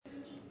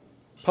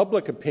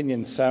Public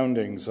opinion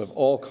soundings of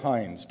all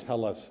kinds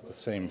tell us the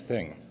same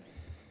thing.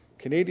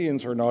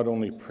 Canadians are not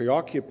only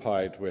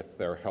preoccupied with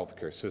their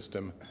healthcare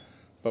system,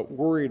 but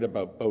worried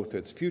about both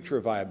its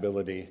future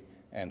viability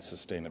and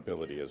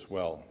sustainability as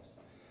well.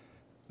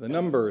 The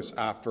numbers,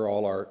 after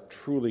all, are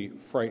truly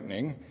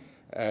frightening,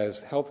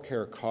 as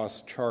healthcare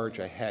costs charge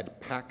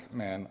ahead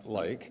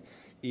Pac-Man-like,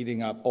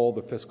 eating up all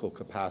the fiscal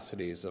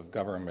capacities of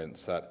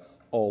governments at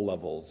all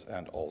levels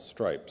and all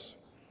stripes.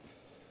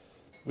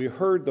 We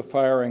heard the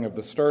firing of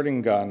the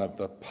starting gun of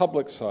the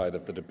public side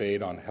of the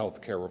debate on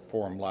healthcare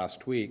reform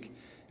last week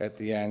at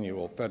the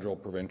annual federal,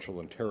 provincial,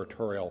 and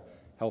territorial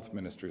health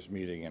ministers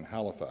meeting in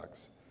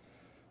Halifax.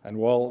 And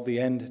while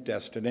the end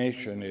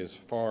destination is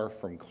far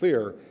from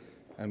clear,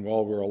 and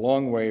while we're a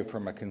long way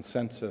from a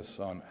consensus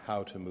on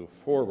how to move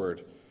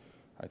forward,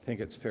 I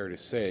think it's fair to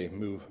say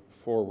move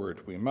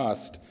forward we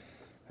must,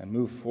 and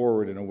move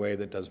forward in a way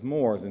that does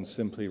more than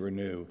simply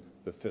renew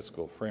the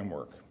fiscal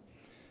framework.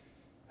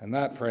 And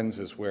that, friends,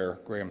 is where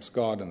Graham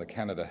Scott and the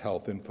Canada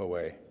Health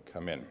Infoway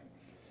come in.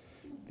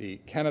 The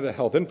Canada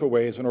Health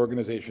Infoway is an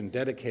organization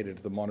dedicated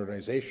to the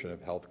modernization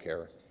of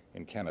healthcare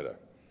in Canada.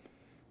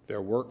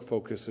 Their work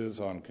focuses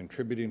on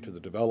contributing to the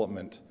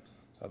development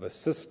of a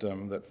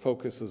system that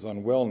focuses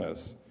on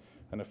wellness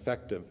and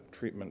effective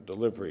treatment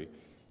delivery,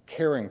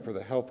 caring for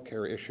the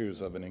healthcare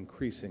issues of an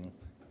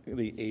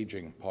increasingly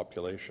aging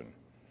population.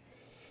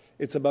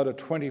 It's about a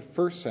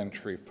 21st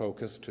century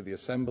focus to the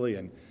assembly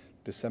and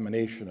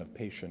dissemination of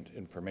patient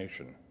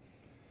information.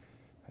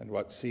 And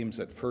what seems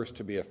at first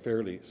to be a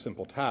fairly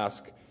simple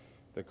task,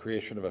 the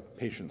creation of a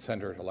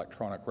patient-centered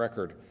electronic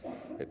record,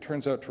 it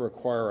turns out to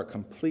require a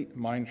complete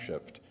mind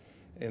shift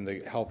in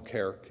the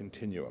healthcare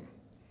continuum.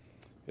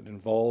 It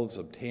involves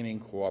obtaining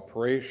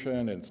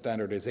cooperation and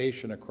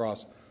standardization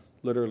across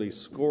literally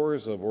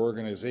scores of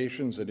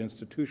organizations and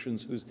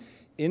institutions whose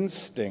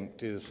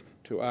instinct is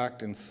to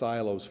act in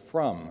silos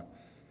from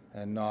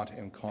and not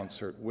in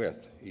concert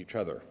with each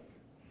other.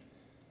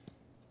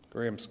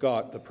 Graham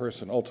Scott, the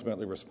person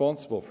ultimately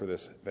responsible for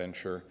this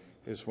venture,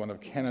 is one of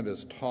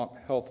Canada's top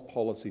health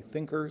policy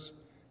thinkers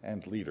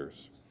and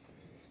leaders.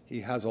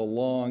 He has a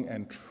long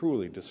and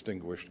truly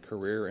distinguished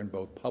career in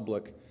both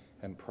public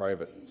and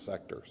private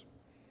sectors.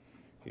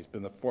 He's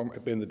been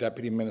the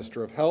Deputy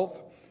Minister of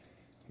Health.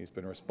 He's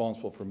been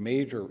responsible for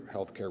major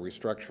healthcare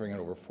restructuring in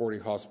over 40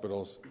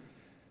 hospitals.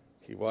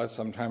 He was,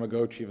 some time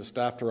ago, Chief of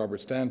Staff to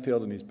Robert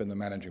Stanfield, and he's been the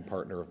Managing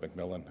Partner of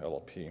Macmillan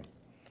LLP.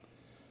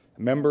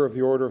 A member of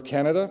the Order of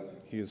Canada,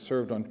 he has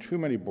served on too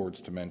many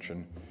boards to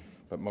mention,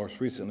 but most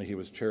recently he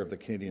was chair of the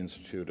Canadian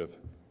Institute of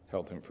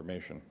Health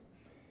Information.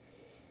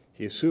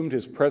 He assumed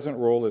his present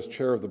role as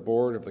chair of the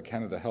board of the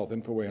Canada Health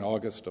Infoway in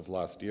August of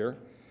last year.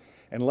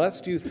 And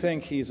lest you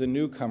think he's a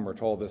newcomer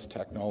to all this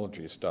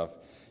technology stuff,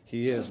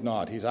 he is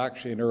not. He's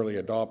actually an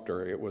early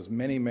adopter. It was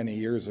many, many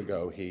years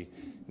ago he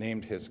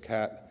named his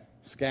cat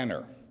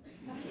Scanner,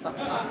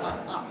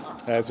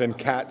 as in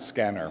cat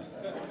scanner.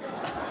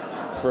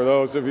 For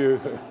those of you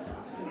who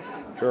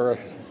are...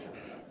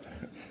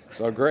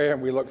 So,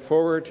 Graham, we look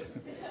forward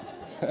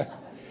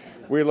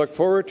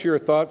to your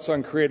thoughts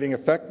on creating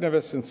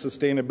effectiveness and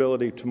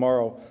sustainability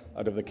tomorrow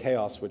out of the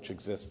chaos which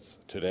exists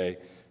today.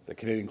 The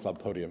Canadian Club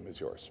podium is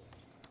yours.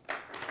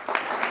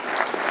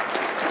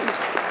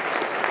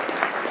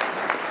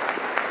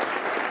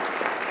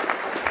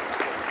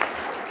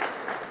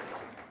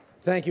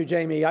 Thank you,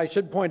 Jamie. I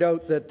should point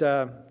out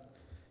that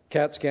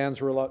CAT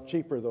scans were a lot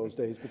cheaper those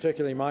days,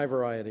 particularly my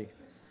variety.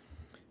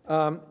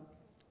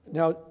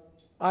 Now,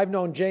 I've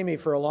known Jamie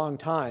for a long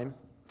time,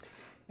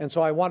 and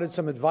so I wanted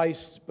some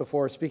advice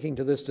before speaking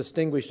to this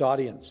distinguished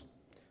audience.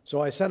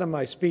 So I sent him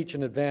my speech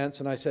in advance,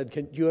 and I said,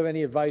 do you have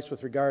any advice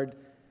with regard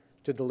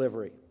to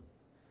delivery?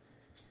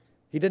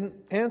 He didn't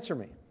answer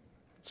me.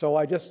 So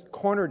I just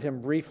cornered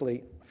him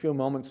briefly a few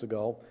moments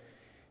ago.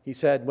 He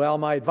said, well,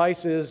 my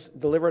advice is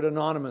deliver it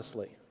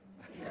anonymously.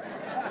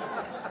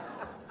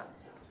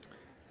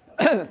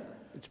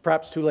 It's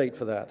perhaps too late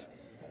for that.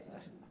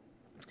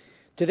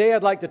 Today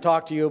I'd like to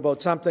talk to you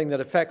about something that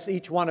affects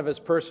each one of us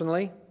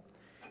personally.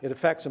 It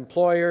affects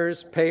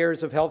employers,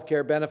 payers of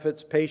healthcare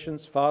benefits,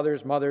 patients,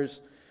 fathers,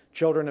 mothers,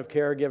 children of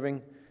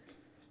caregivers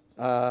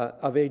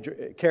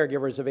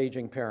of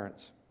aging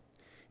parents.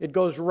 It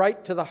goes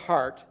right to the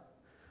heart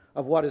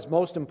of what is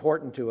most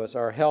important to us,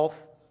 our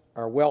health,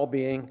 our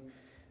well-being,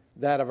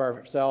 that of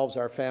ourselves,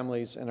 our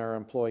families, and our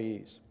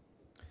employees.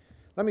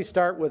 Let me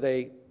start with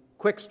a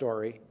quick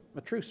story,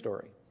 a true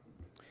story.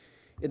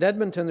 In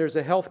Edmonton, there's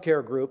a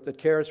healthcare group that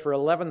cares for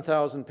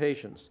 11,000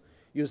 patients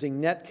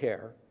using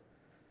Netcare,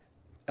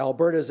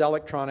 Alberta's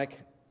electronic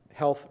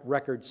health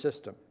record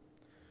system.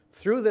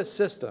 Through this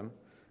system,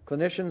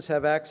 clinicians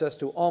have access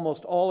to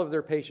almost all of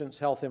their patients'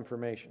 health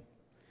information,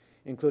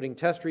 including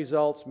test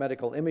results,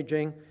 medical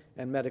imaging,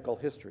 and medical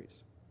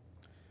histories.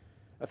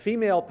 A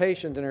female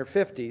patient in her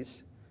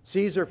 50s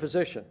sees her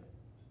physician.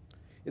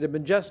 It had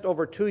been just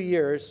over 2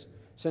 years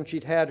since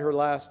she'd had her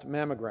last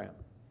mammogram.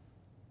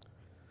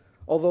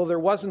 Although there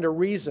wasn't a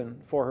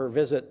reason for her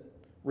visit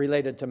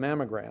related to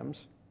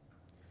mammograms,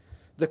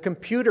 the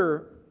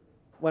computer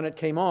when it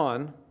came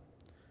on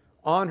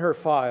her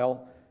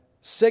file,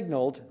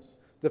 signaled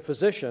the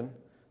physician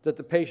that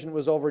the patient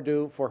was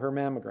overdue for her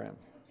mammogram.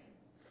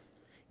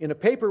 In a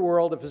paper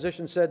world, the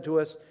physician said to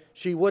us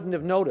she wouldn't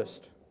have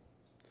noticed.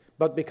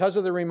 But because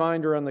of the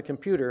reminder on the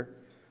computer,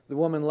 the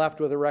woman left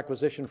with a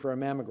requisition for a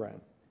mammogram.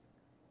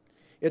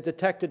 It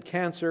detected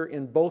cancer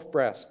in both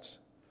breasts,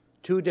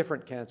 2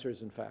 different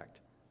cancers, in fact.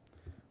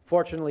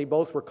 Fortunately,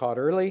 both were caught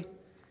early,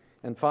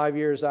 and 5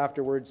 years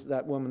afterwards,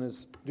 that woman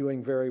is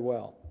doing very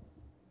well.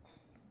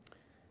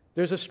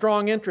 There's a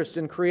strong interest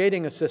in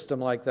creating a system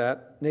like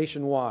that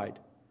nationwide.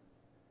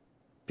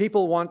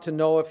 People want to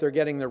know if they're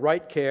getting the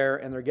right care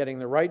and they're getting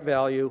the right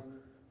value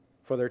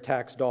for their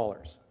tax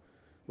dollars.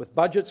 With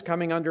budgets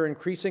coming under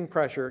increasing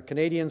pressure,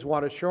 Canadians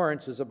want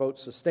assurances about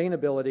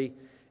sustainability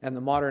and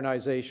the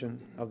modernization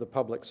of the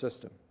public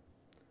system.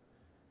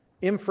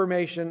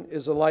 Information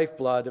is the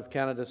lifeblood of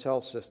Canada's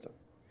health system,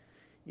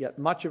 yet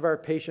much of our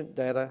patient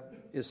data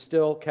is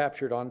still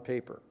captured on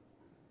paper.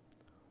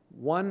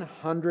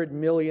 100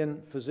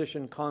 million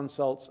physician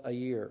consults a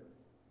year,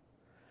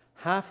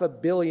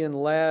 500 million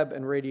lab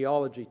and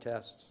radiology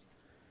tests,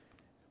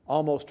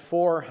 almost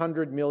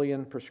 400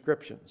 million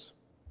prescriptions.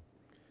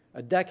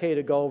 A decade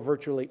ago,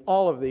 virtually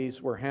all of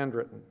these were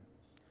handwritten.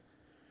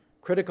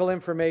 Critical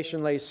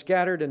information lay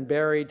scattered and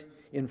buried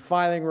in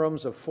filing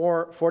rooms of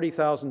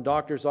 40,000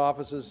 doctors'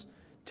 offices,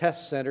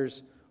 test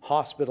centers,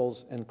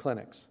 hospitals, and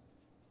clinics.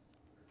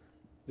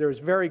 There is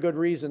very good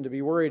reason to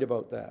be worried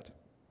about that.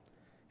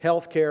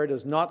 Healthcare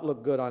does not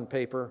look good on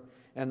paper,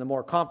 and the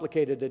more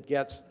complicated it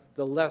gets,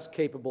 the less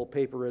capable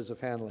paper is of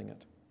handling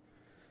it.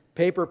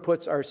 Paper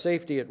puts our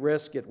safety at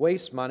risk, it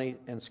wastes money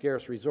and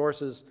scarce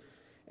resources,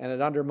 and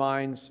it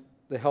undermines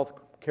the health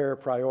care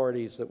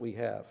priorities that we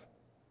have.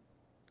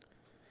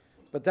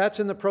 But that's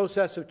in the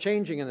process of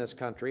changing in this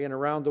country and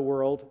around the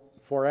world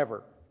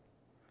forever,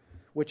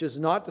 which is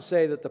not to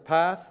say that the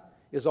path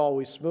is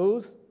always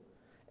smooth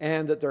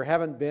and that there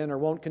haven't been or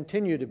won't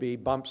continue to be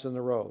bumps in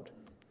the road.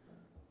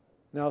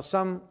 Now,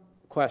 some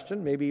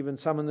question, maybe even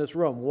some in this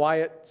room, why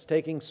it's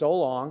taking so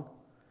long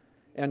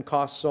and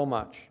costs so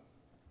much.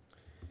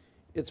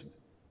 If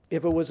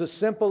it was as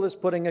simple as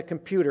putting a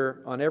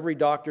computer on every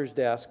doctor's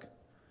desk,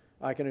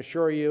 I can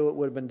assure you it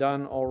would have been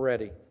done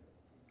already.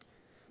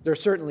 There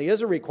certainly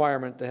is a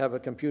requirement to have a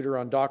computer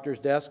on doctors'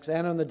 desks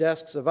and on the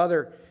desks of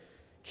other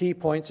key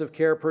points of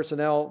care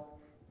personnel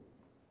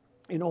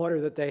in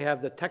order that they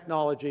have the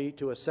technology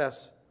to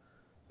assess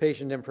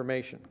patient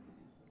information.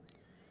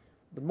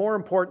 But more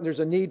important, there's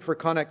a need for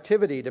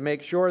connectivity to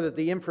make sure that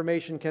the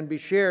information can be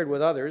shared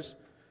with others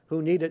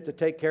who need it to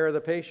take care of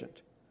the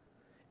patient.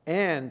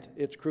 And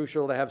it's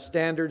crucial to have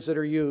standards that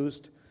are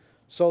used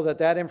so that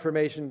that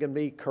information can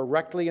be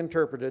correctly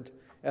interpreted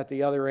at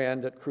the other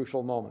end at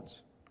crucial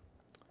moments.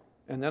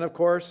 And then, of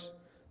course,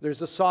 there's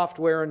the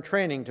software and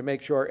training to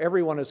make sure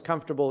everyone is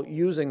comfortable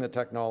using the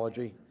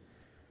technology.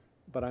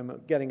 But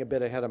I'm getting a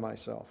bit ahead of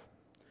myself.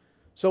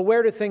 So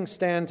where do things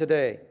stand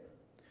today?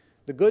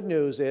 The good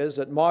news is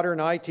that modern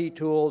IT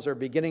tools are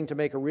beginning to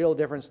make a real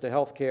difference to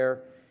healthcare,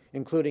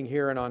 including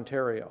here in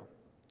Ontario.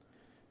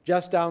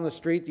 Just down the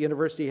street, the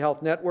University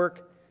Health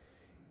Network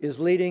is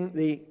leading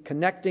the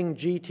Connecting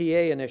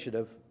GTA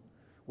initiative,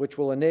 which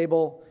will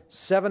enable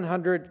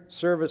 700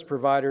 service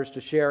providers to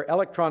share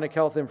electronic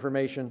health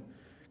information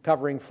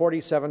covering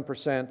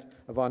 47%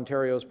 of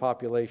Ontario's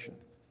population.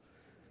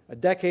 A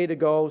decade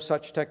ago,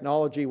 such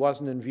technology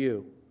wasn't in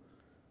view,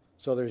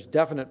 so there's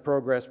definite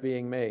progress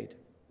being made.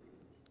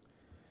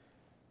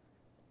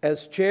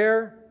 As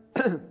chair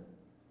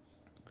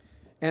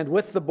and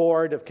with the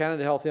board of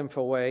Canada Health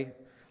InfoWay,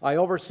 I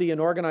oversee an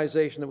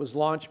organization that was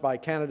launched by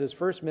Canada's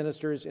first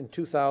ministers in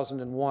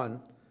 2001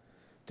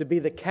 to be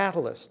the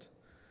catalyst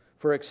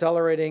for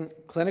accelerating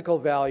clinical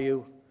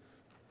value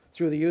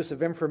through the use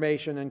of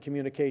information and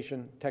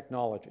communication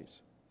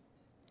technologies.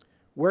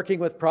 Working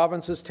with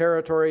provinces,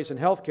 territories, and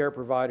healthcare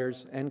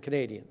providers and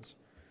Canadians,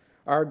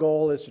 our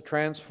goal is to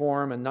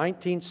transform a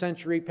 19th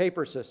century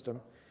paper system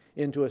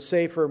into a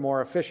safer,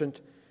 more efficient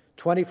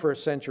 21st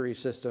century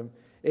system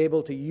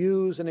able to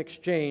use and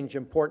exchange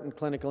important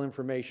clinical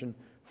information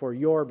for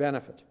your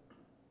benefit.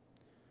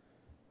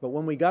 But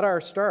when we got our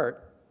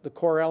start, the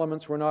core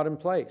elements were not in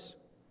place.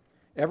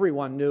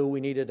 Everyone knew we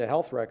needed a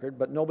health record,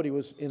 but nobody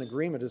was in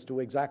agreement as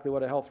to exactly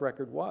what a health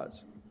record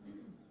was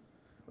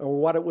or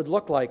what it would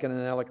look like in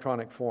an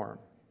electronic form.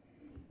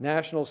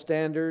 National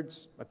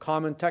standards, a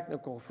common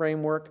technical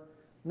framework,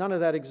 none of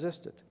that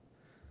existed.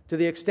 To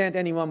the extent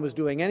anyone was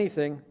doing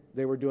anything,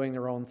 they were doing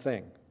their own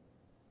thing.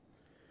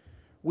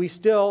 We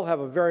still have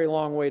a very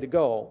long way to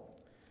go,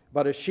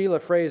 but as Sheila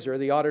Fraser,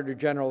 the Auditor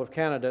General of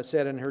Canada,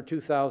 said in her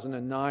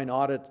 2009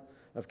 audit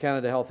of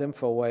Canada Health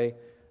InfoWay,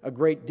 a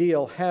great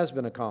deal has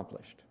been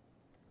accomplished.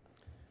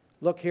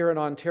 Look here in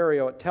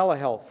Ontario at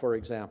telehealth, for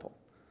example.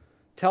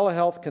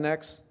 Telehealth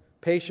connects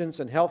patients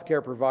and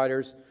healthcare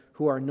providers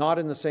who are not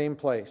in the same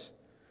place,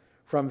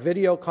 from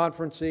video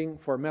conferencing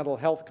for mental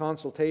health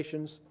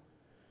consultations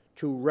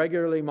to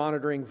regularly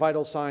monitoring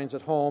vital signs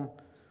at home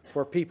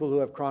for people who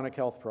have chronic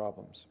health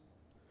problems.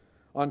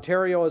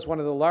 Ontario is one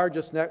of the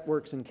largest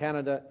networks in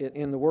Canada,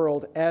 in the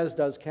world, as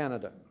does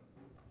Canada.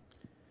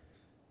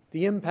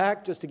 The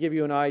impact, just to give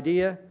you an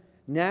idea,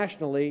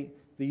 nationally,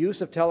 the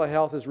use of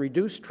telehealth has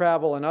reduced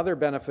travel and other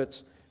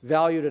benefits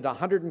valued at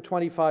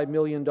 $125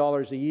 million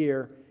a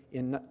year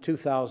in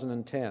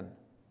 2010.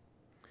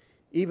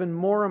 Even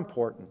more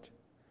important,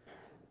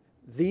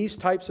 these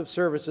types of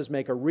services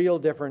make a real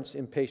difference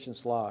in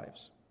patients'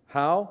 lives.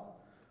 How?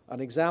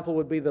 An example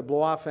would be the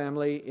Blois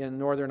family in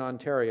Northern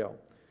Ontario.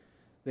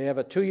 They have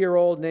a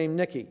 2-year-old named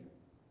Nikki.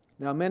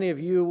 Now, many of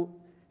you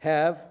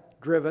have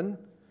driven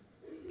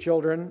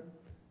children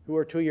who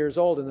are 2 years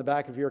old in the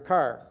back of your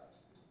car,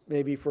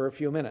 maybe for a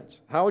few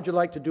minutes. How would you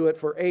like to do it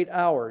for 8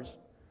 hours,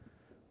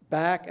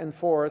 back and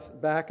forth,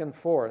 back and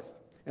forth?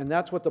 And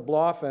that's what the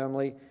Blois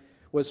family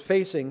was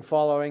facing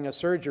following a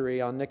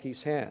surgery on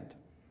Nikki's hand.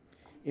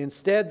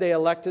 Instead, they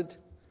elected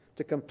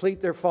to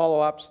complete their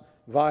follow-ups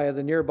via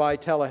the nearby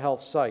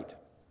telehealth site.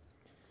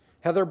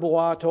 Heather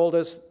Blois told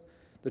us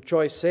the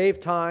choice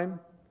saved time,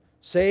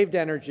 saved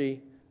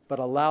energy, but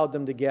allowed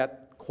them to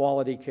get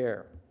quality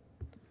care.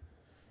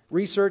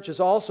 Research is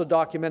also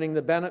documenting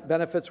the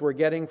benefits we're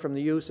getting from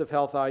the use of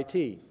health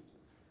IT.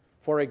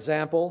 For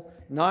example,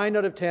 9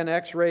 out of 10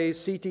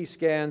 X-rays, CT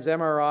scans,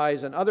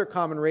 MRIs, and other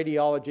common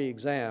radiology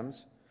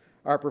exams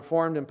are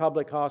performed in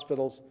public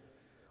hospitals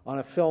on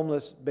a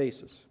filmless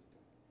basis.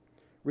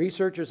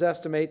 Researchers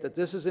estimate that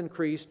this has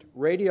increased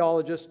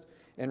radiologist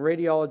and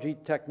radiology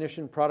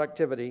technician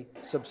productivity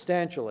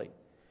substantially,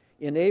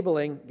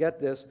 enabling, get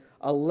this,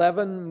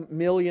 11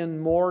 million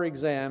more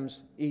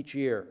exams each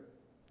year.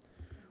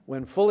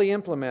 When fully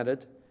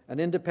implemented, an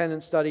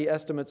independent study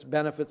estimates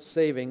benefits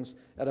savings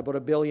at about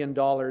 $1 billion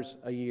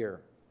a year.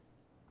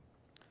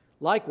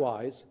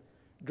 Likewise,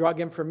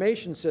 drug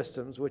information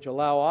systems, which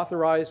allow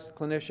authorized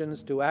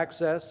clinicians to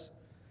access,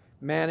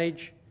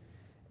 manage,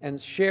 and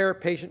share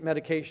patient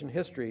medication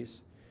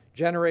histories,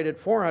 generated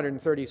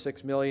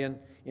 $436 million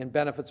in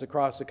benefits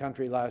across the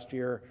country last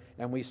year,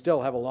 and we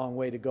still have a long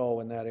way to go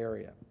in that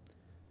area.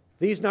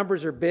 These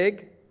numbers are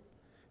big,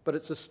 but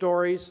it's the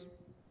stories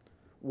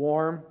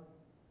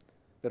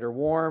that are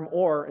warm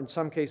or, in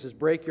some cases,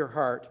 break your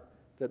heart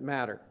that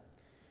matter.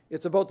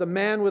 It's about the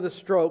man with a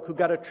stroke who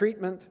got a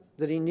treatment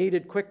that he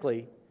needed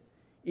quickly,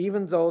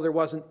 even though there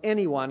wasn't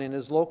anyone in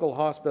his local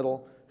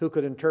hospital who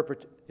could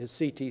interpret his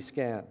CT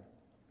scan,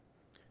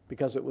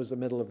 because it was the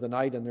middle of the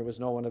night and there was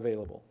no one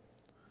available.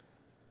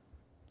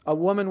 A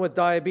woman with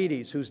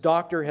diabetes whose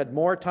doctor had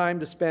more time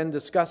to spend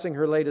discussing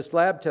her latest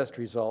lab test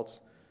results,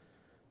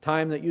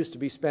 time that used to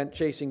be spent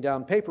chasing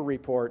down paper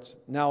reports,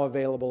 now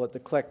available at the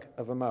click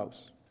of a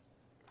mouse.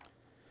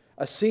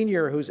 A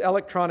senior whose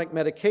electronic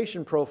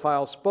medication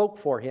profile spoke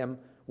for him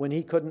when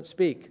he couldn't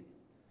speak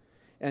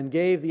and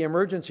gave the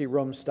emergency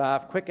room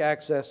staff quick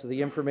access to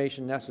the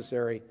information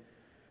necessary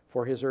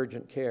for his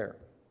urgent care.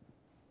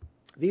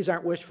 These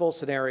aren't wishful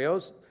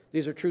scenarios.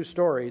 These are true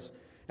stories,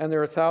 and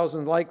there are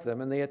thousands like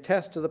them, and they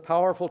attest to the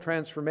powerful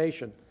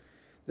transformation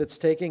that's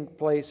taking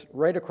place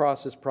right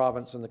across this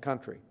province and the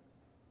country.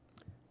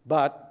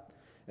 But,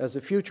 as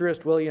the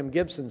futurist William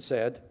Gibson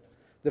said,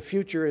 the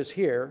future is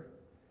here,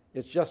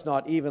 it's just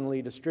not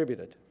evenly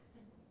distributed.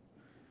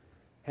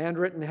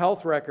 Handwritten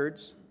health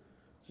records,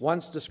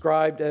 once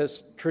described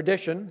as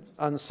tradition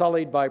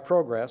unsullied by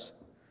progress,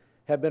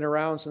 have been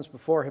around since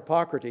before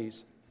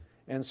Hippocrates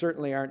and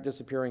certainly aren't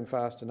disappearing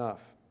fast enough.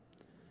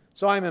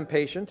 So I'm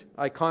impatient.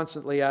 I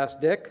constantly ask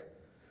Dick,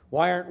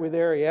 why aren't we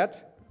there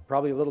yet?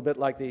 Probably a little bit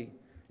like the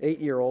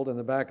 8-year-old in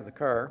the back of the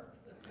car.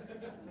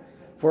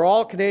 For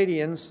all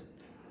Canadians,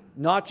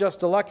 not just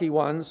the lucky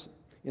ones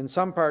in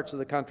some parts of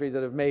the country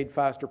that have made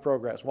faster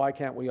progress. Why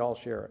can't we all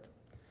share it?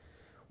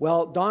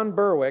 Well, Don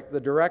Berwick, the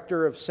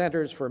director of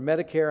Centers for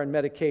Medicare and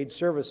Medicaid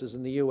Services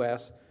in the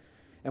U.S.,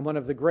 and one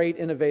of the great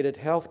innovative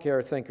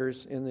healthcare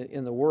thinkers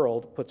in the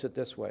world, puts it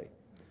this way.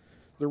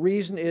 The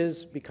reason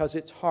is because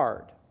it's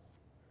hard.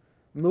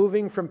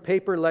 Moving from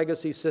paper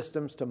legacy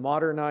systems to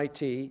modern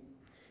IT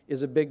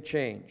is a big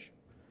change.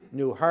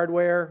 New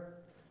hardware,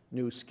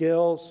 new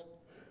skills,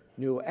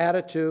 new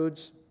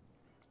attitudes,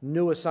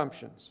 new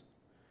assumptions.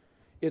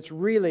 It's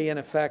really, in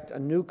effect, a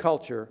new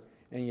culture,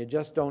 and you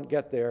just don't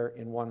get there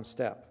in one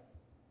step.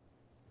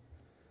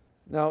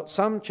 Now,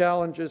 some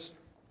challenges...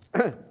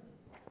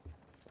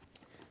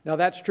 Now,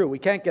 that's true. We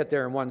can't get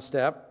there in one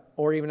step,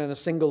 or even in a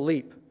single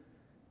leap,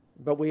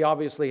 but we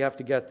obviously have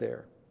to get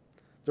there.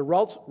 The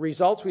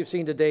results we've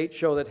seen to date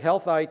show that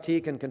health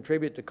IT can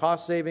contribute to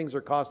cost savings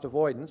or cost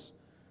avoidance,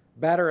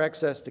 better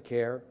access to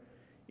care,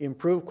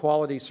 improved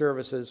quality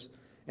services,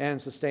 and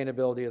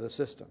sustainability of the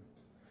system.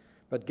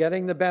 But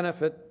getting the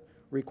benefit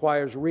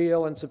requires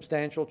real and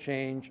substantial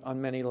change on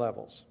many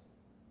levels.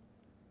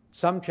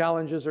 Some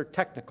challenges are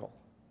technical.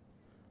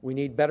 We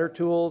need better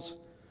tools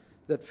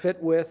that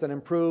fit with and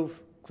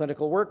improve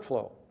clinical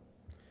workflow.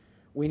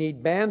 We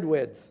need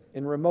bandwidth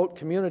in remote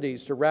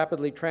communities to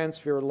rapidly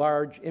transfer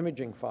large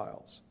imaging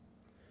files.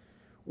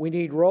 We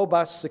need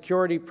robust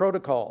security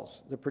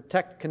protocols that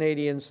protect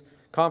Canadians'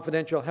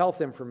 confidential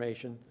health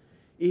information,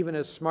 even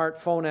as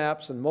smartphone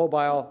apps and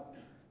mobile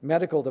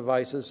medical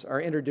devices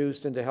are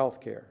introduced into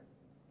healthcare.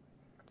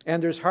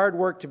 And there's hard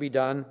work to be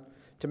done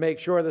to make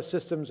sure the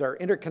systems are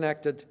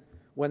interconnected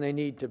when they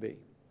need to be.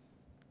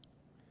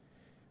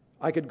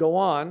 I could go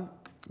on,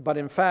 but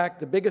in fact,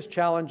 the biggest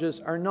challenges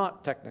are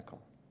not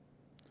technical.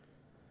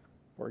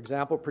 For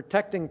example,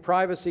 protecting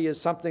privacy is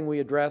something we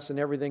address in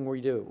everything we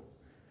do.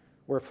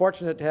 We're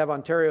fortunate to have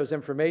Ontario's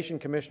Information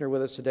Commissioner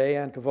with us today,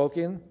 Ann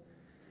Cavokian.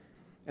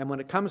 And when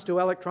it comes to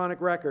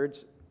electronic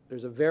records,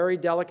 there's a very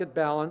delicate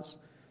balance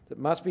that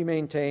must be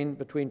maintained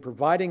between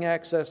providing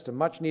access to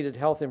much-needed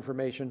health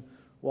information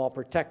while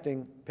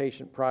protecting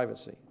patient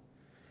privacy.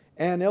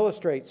 Ann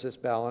illustrates this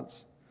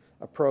balanced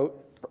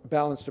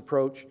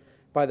approach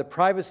by the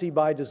Privacy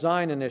by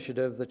Design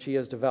initiative that she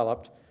has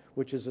developed,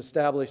 which has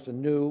established a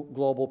new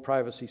global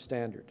privacy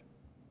standard.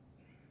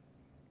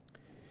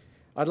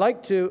 I'd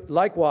like to,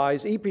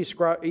 likewise,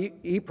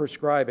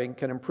 e-prescribing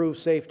can improve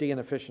safety and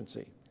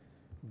efficiency,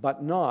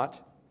 but not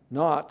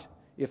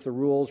if the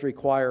rules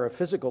require a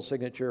physical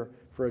signature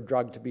for a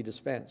drug to be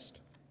dispensed.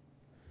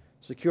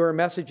 Secure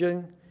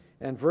messaging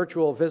and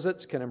virtual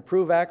visits can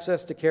improve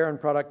access to care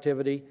and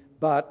productivity,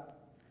 but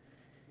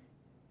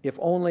if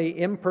only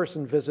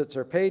in-person visits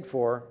are paid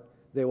for,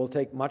 they will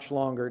take much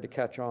longer to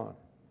catch on.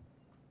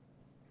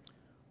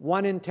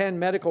 1 in 10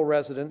 medical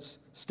residents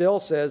still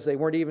says they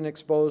weren't even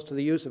exposed to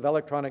the use of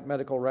electronic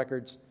medical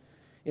records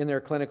in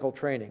their clinical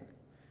training,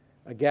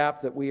 a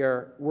gap that we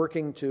are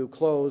working to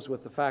close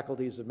with the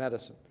faculties of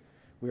medicine.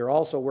 We are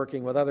also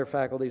working with other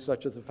faculties,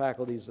 such as the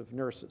faculties of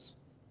nurses.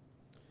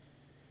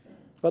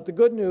 But the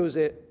good news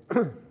is,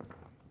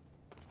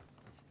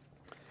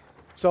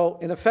 so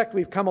in effect,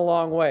 we've come a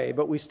long way,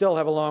 but we still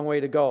have a long way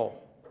to go.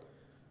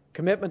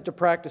 Commitment to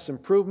practice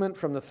improvement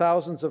from the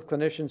thousands of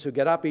clinicians who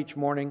get up each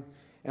morning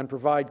and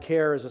provide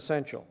care is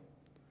essential.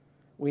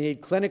 We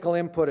need clinical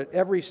input at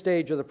every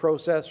stage of the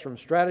process, from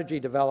strategy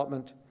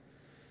development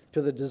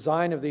to the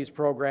design of these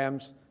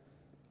programs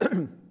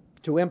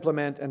to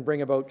implement and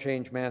bring about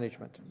change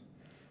management.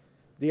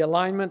 The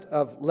alignment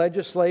of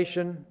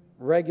legislation,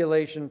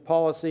 regulation,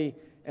 policy,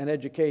 and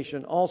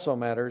education also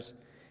matters,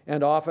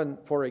 and often,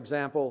 for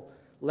example,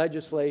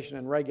 legislation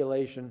and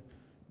regulation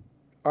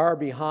are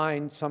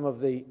behind some of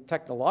the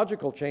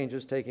technological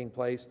changes taking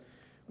place,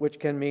 which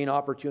can mean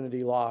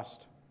opportunity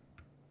lost.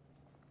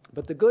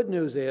 But the good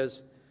news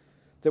is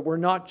that we're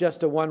not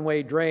just a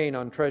one-way drain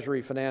on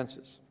Treasury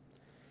finances.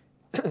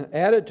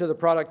 Added to the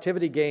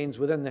productivity gains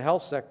within the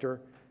health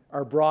sector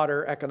are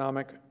broader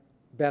economic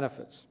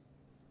benefits.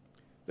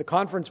 The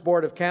Conference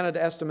Board of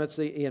Canada estimates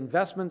the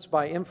investments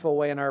by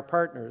Infoway and our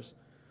partners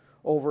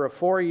over a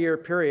 4-year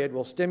period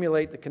will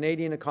stimulate the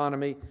Canadian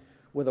economy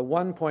with a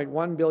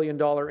 $1.1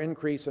 billion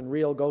increase in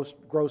real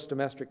gross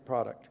domestic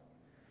product.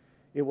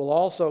 It will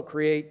also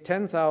create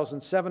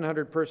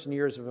 10,700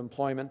 person-years of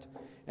employment,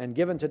 and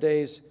given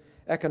today's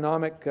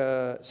economic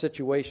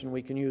situation,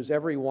 we can use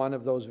every one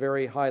of those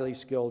very highly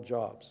skilled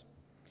jobs.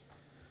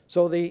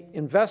 So the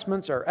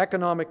investments are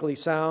economically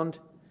sound,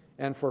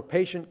 and for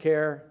patient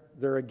care,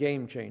 they're a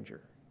game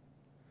changer.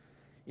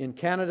 In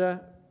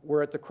Canada,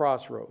 we're at the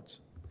crossroads.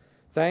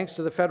 Thanks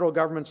to the federal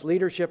government's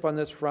leadership on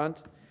this front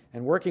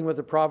and working with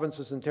the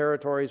provinces and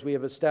territories, we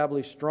have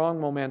established strong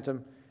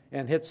momentum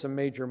and hit some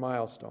major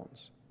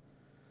milestones.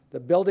 The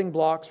building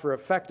blocks for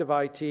effective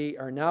IT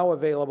are now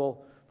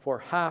available for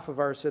half of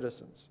our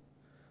citizens.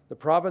 The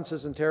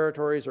provinces and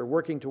territories are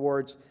working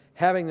towards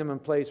having them in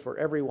place for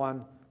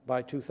everyone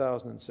by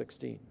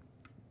 2016.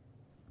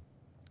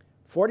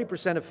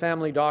 40% of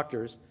family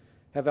doctors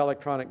have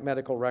electronic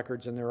medical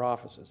records in their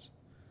offices,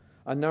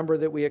 a number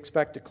that we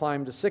expect to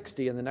climb to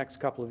 60 in the next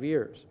couple of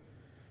years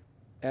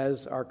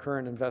as our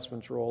current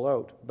investments roll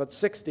out. But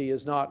 60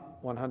 is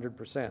not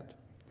 100%.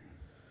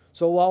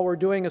 So while we're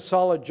doing a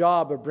solid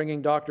job of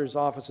bringing doctors'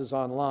 offices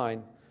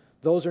online,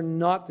 those are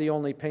not the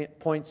only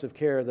points of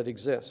care that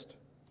exist.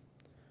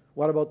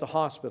 What about the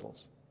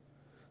hospitals?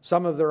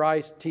 Some of their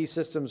IT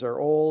systems are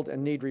old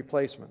and need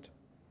replacement.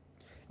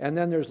 And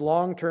then there's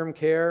long-term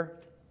care,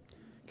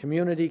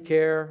 community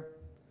care,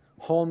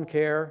 home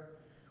care.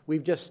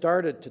 We've just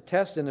started to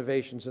test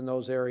innovations in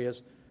those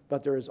areas,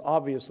 but there is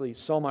obviously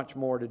so much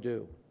more to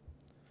do.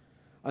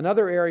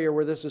 Another area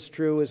where this is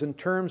true is in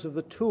terms of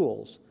the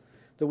tools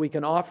that we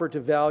can offer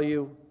tools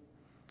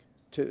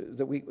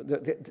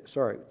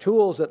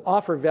that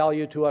offer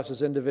value to us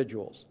as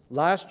individuals.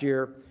 Last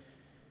year,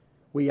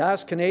 we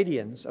asked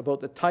Canadians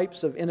about the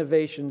types of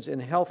innovations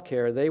in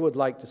healthcare they would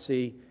like to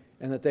see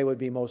and that they would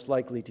be most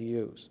likely to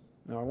use.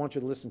 Now, I want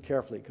you to listen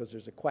carefully because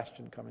there's a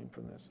question coming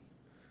from this.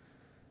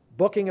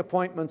 Booking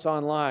appointments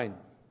online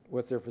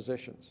with their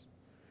physicians,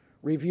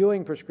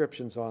 reviewing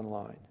prescriptions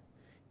online,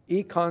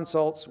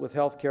 e-consults with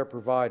healthcare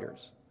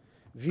providers,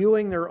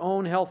 viewing their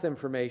own health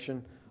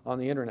information on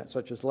the internet,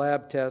 such as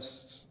lab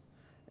tests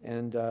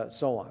and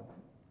so on.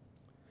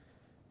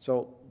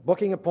 So,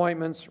 booking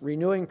appointments,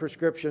 renewing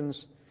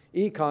prescriptions,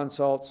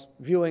 e-consults,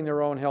 viewing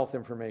their own health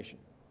information.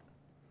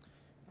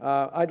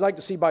 I'd like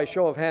to see by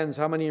show of hands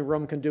how many in the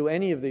room can do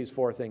any of these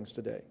 4 things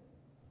today.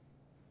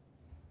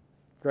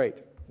 Great.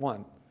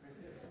 1.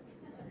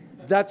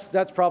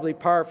 that's probably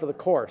par for the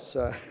course.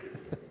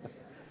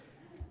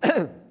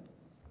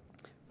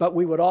 But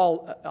we would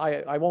all,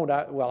 I won't,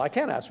 well, I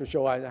can't ask for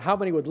show. How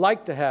many would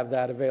like to have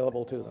that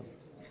available to them?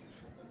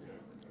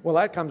 Well,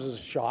 that comes as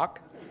a shock.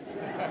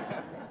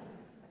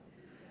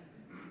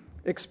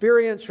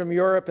 Experience from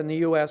Europe and the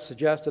U.S.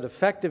 suggests that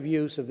effective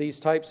use of these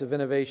types of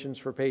innovations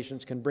for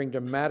patients can bring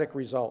dramatic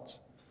results,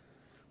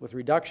 with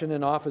reduction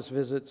in office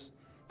visits,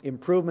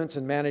 improvements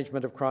in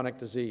management of chronic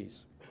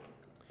disease.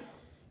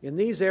 In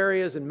these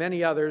areas and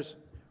many others,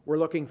 we're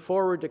looking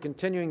forward to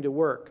continuing to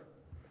work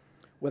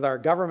with our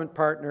government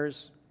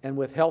partners and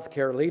with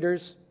healthcare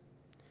leaders,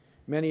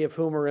 many of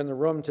whom are in the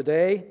room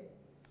today,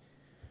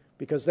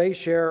 because they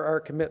share our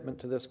commitment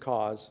to this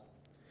cause,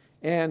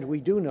 and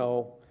we do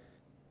know,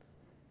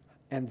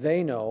 and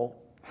they know,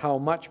 how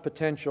much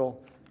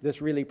potential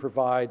this really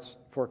provides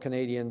for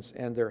Canadians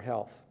and their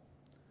health.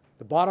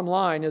 The bottom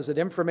line is that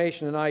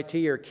information and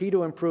IT are key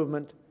to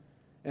improvement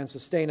and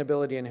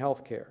sustainability in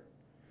healthcare.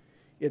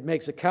 It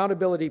makes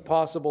accountability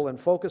possible and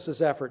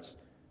focuses efforts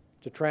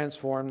to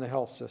transform the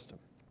health system.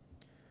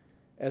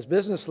 As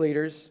business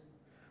leaders,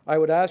 I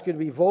would ask you to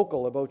be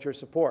vocal about your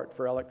support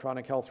for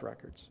electronic health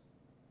records.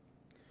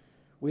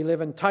 We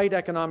live in tight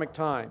economic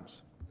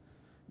times.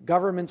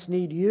 Governments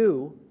need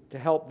you to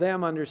help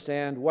them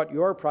understand what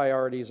your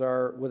priorities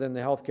are within the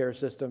healthcare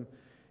system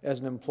as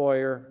an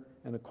employer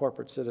and a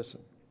corporate citizen.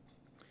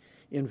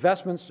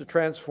 Investments to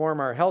transform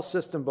our health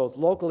system, both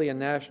locally and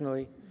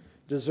nationally,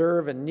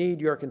 deserve and need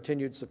your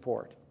continued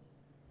support.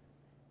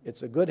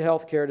 It's a good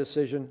healthcare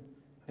decision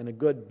and a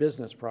good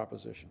business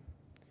proposition.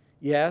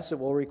 Yes, it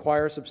will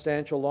require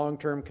substantial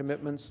long-term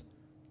commitments,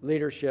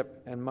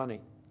 leadership, and money.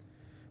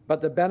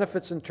 But the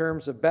benefits in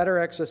terms of better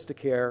access to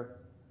care,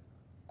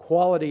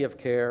 quality of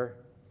care,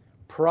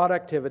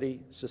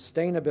 productivity,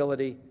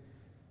 sustainability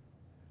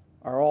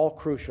are all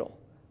crucial.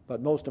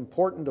 But most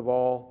important of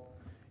all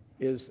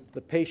is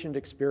the patient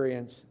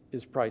experience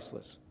is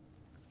priceless.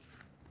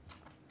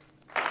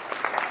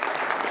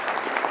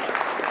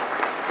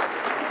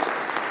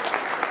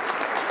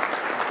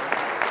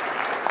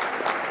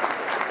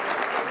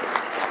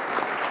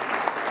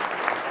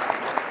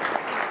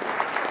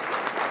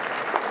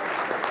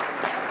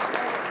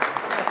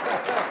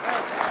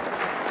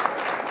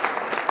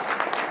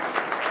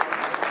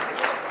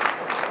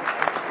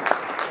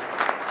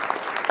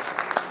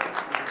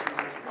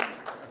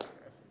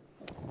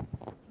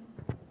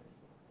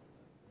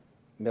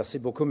 Merci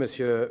beaucoup,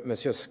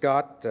 Monsieur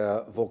Scott.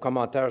 Vos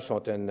commentaires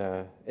sont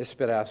une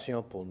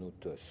inspiration pour nous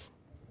tous.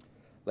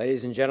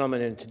 Ladies and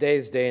gentlemen, in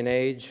today's day and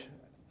age,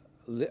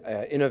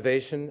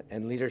 innovation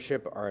and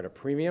leadership are at a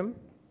premium,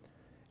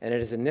 and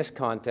it is in this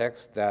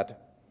context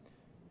that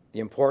the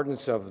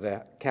importance of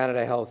the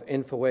Canada Health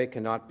Infoway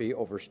cannot be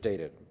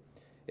overstated.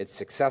 Its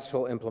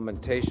successful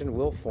implementation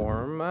will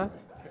form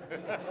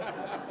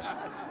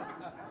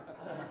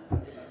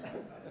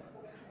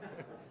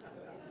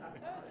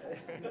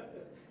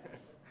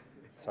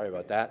Sorry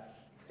about that.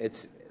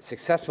 Its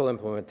successful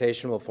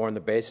implementation will form the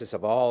basis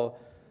of all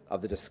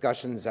of the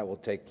discussions that will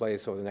take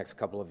place over the next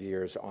couple of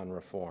years on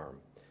reform.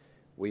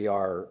 We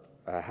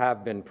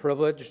have been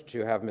privileged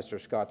to have Mr.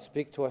 Scott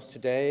speak to us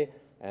today,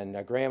 and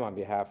Graham, on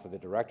behalf of the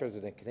directors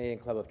of the Canadian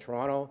Club of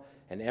Toronto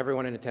and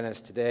everyone in attendance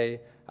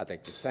today, I'd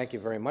like to thank you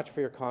very much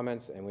for your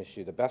comments and wish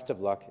you the best of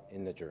luck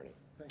in the journey.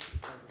 Thank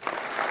you.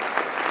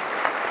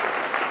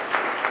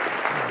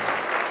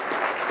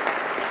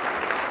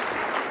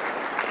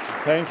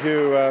 Thank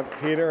you,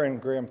 Peter,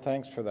 and Graham,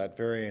 thanks for that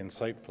very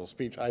insightful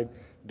speech. I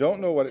don't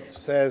know what it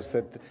says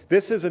that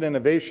this is an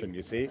innovation,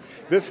 you see.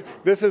 This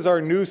is our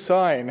new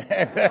sign.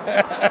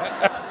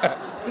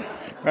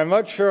 I'm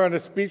not sure on a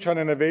speech on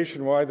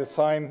innovation why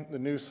the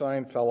new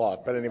sign fell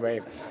off, but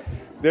anyway,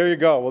 there you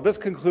go. Well, this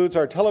concludes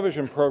our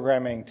television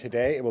programming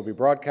today. It will be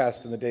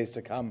broadcast in the days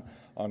to come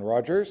on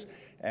Rogers,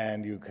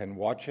 and you can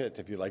watch it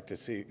if you'd like to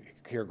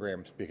hear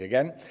Graham speak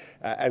again.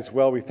 As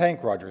well, we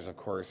thank Rogers, of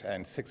course,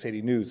 and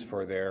 680 News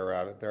for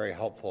their very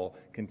helpful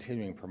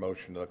continuing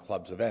promotion of the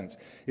club's events.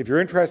 If you're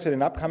interested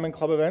in upcoming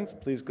club events,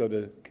 please go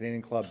to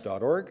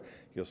canadianclub.org.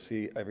 You'll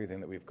see everything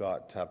that we've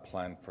got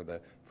planned for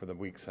the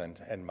weeks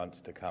and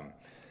months to come.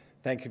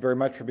 Thank you very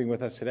much for being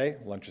with us today.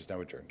 Lunch is now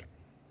adjourned.